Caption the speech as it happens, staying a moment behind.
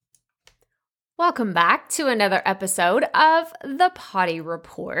Welcome back to another episode of the Potty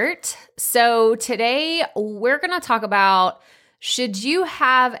Report. So today we're going to talk about, should you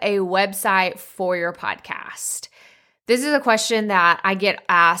have a website for your podcast? This is a question that I get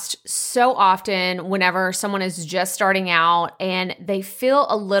asked so often whenever someone is just starting out and they feel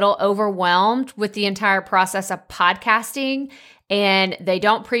a little overwhelmed with the entire process of podcasting, and they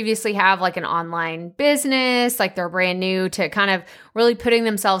don't previously have like an online business, like they're brand new to kind of really putting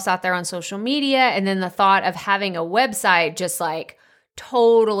themselves out there on social media. And then the thought of having a website just like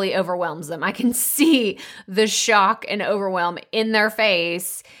totally overwhelms them. I can see the shock and overwhelm in their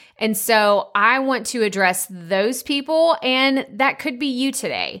face. And so I want to address those people, and that could be you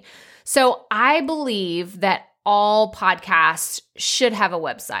today. So I believe that all podcasts should have a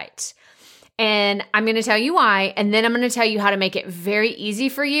website. And I'm going to tell you why, and then I'm going to tell you how to make it very easy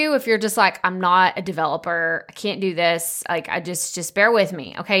for you if you're just like, I'm not a developer, I can't do this, like I just bear with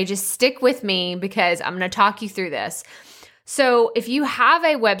me, okay? Just stick with me because I'm going to talk you through this. So if you have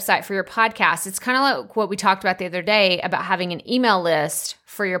a website for your podcast, it's kind of like what we talked about the other day about having an email list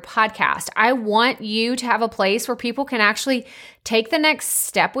for your podcast. I want you to have a place where people can actually take the next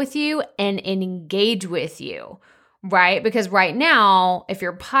step with you and engage with you. Right? Because right now, if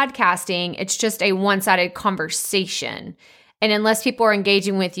you're podcasting, it's just a one-sided conversation. And unless people are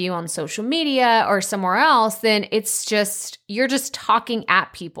engaging with you on social media or somewhere else, then you're just talking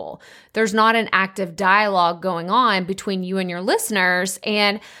at people. There's not an active dialogue going on between you and your listeners.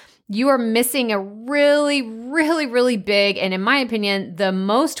 And you are missing a really, really, really big, and in my opinion, the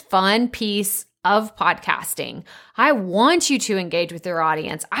most fun piece of podcasting. I want you to engage with your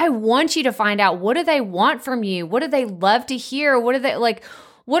audience. I want you to find out, what do they want from you? What do they love to hear? What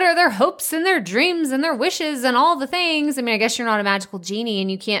are their hopes and their dreams and their wishes and all the things? I mean, I guess you're not a magical genie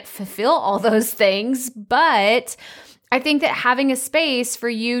and you can't fulfill all those things, but I think that having a space for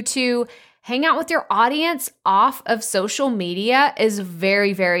you to hang out with your audience off of social media is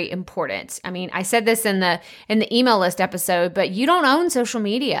very, very important. I mean, I said this in the email list episode, but you don't own social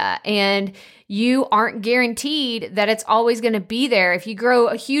media and you aren't guaranteed that it's always going to be there. If you grow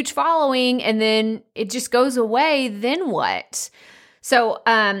a huge following and then it just goes away, then what? So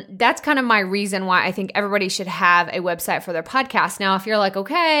that's kind of my reason why I think everybody should have a website for their podcast. Now, if you're like,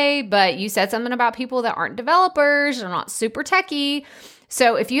 okay, but you said something about people that aren't developers or not super techie.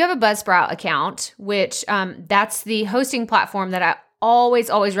 So if you have a Buzzsprout account, which that's the hosting platform that I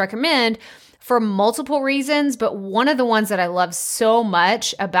always recommend for multiple reasons, but one of the ones that I love so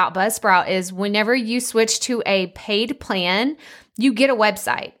much about Buzzsprout is whenever you switch to a paid plan, you get a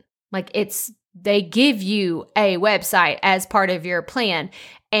website. They give you a website as part of your plan.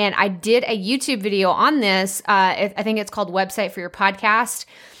 And I did a YouTube video on this. I think it's called Website for Your Podcast.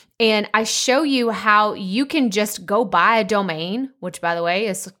 And I show you how you can just go buy a domain, which by the way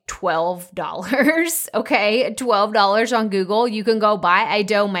is $12. Okay, $12 on Google. You can go buy a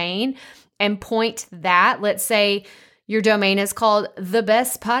domain and point that. Let's say your domain is called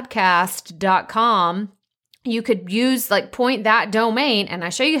thebestpodcast.com. You could point that domain, and I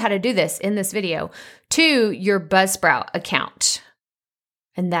show you how to do this in this video, to your Buzzsprout account.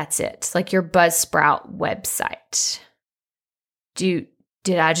 And that's it. It's like your Buzzsprout website. Did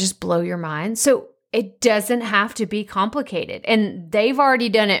I just blow your mind? So it doesn't have to be complicated. And they've already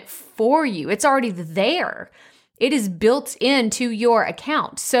done it for you. It's already there. It is built into your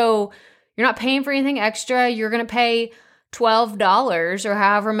account. So you're not paying for anything extra. You're going to pay $12 or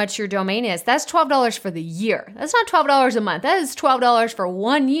however much your domain is. That's $12 for the year. That's not $12 a month. That is $12 for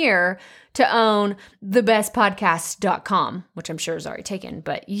 1 year to own thebestpodcast.com, which I'm sure is already taken.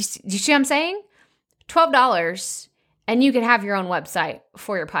 But you see what I'm saying? $12. And you can have your own website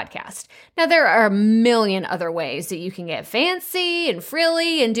for your podcast. Now, there are a million other ways that you can get fancy and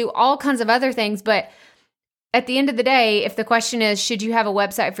frilly and do all kinds of other things. But at the end of the day, if the question is, should you have a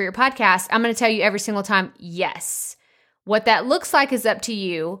website for your podcast? I'm going to tell you every single time, yes. What that looks like is up to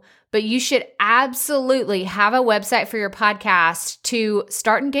you, but you should absolutely have a website for your podcast to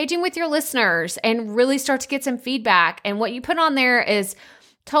start engaging with your listeners and really start to get some feedback. And what you put on there is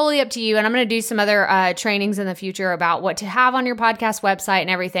totally up to you. And I'm going to do some other trainings in the future about what to have on your podcast website and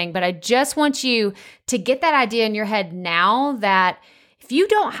everything. But I just want you to get that idea in your head now that if you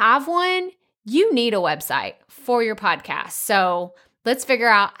don't have one, you need a website for your podcast. So let's figure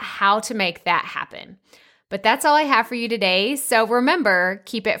out how to make that happen. But that's all I have for you today. So remember,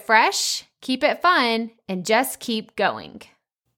 keep it fresh, keep it fun, and just keep going.